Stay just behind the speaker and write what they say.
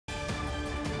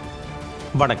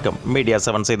வணக்கம். மீடியா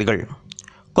 7 செய்திகள்.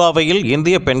 கோவையில்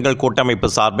இந்திய பெண்கள் கூட்டமைப்பு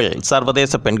சார்பில்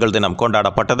சர்வதேச பெண்கள் தினம்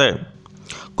கொண்டாடப்பட்டது.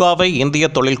 கோவை இந்திய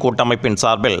தொழில் கூட்டமைப்பின்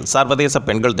சார்பில் சர்வதேச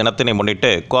பெண்கள் தினத்தினை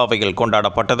முன்னிட்டு கோவையில்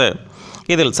கொண்டாடப்பட்டது.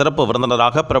 இதில் சிறப்பு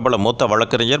விருந்தினராக பிரபல மூத்த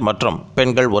வழக்கறிஞர் மற்றும்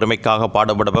பெண்கள் உரிமைக்காக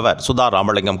பாடுபடுபவர் சுதா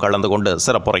ராமலிங்கம் கலந்து கொண்டு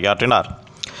சிறப்புரையாற்றினார்.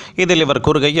 இதில் இவர்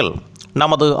கூறுகையில்,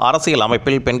 நமது அரசியல்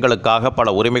அமைப்பில் பெண்களுக்காக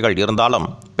பல உரிமைகள் இருந்தாலும்,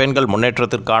 பெண்கள்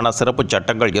முன்னேற்றத்திற்கான சிறப்பு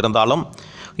சட்டங்கள் இருந்தாலும்,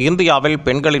 இந்தியாவில்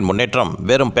பெண்களின் முன்னேற்றம்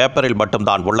வெறும் பேப்பரில்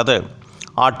மட்டும்தான் உள்ளது.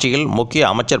 ஆட்சியில் முக்கிய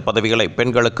அமைச்சர் பதவிகளை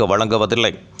பெண்களுக்கு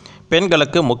வழங்குவதில்லை.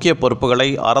 பெண்களுக்கு முக்கிய பொறுப்புகளை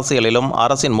அரசியலிலும்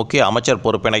அரசின் முக்கிய அமைச்சர்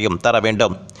பொறுப்பினையும் தர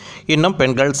வேண்டும். இன்னும்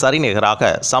பெண்கள்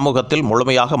சரிநிகராக சமூகத்தில்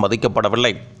முழுமையாக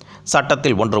மதிக்கப்படவில்லை.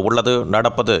 சட்டத்தில் ஒன்று உள்ளது,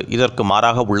 நடப்பது இதற்கு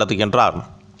மாறாக உள்ளது என்றார்.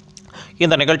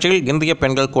 இந்த நிகழ்ச்சியில் இந்திய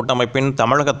பெண்கள் கூட்டமைப்பின்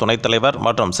தமிழக துணைத் தலைவர்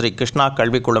மற்றும் ஸ்ரீ கிருஷ்ணா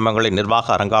கல்விக் குழுமங்களின்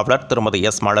நிர்வாக அரங்காவலர் திருமதி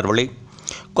எஸ் மலர்விழி,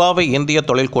 கோவை இந்திய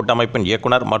தொழில் கூட்டமைப்பின்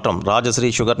இயக்குனர் மற்றும் ராஜஸ்ரீ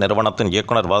சுகர் நிறுவனத்தின்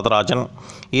இயக்குனர் வரதராஜன்,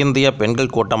 இந்திய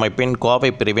பெண்கள் கூட்டமைப்பின்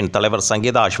கோவை பிரிவின் தலைவர்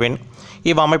சங்கீதா அஸ்வின்,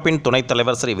 இவ்வமைப்பின் துணைத்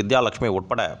தலைவர் ஸ்ரீ வித்யாலட்சுமி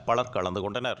உட்பட பலர் கலந்து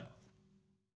கொண்டனர்.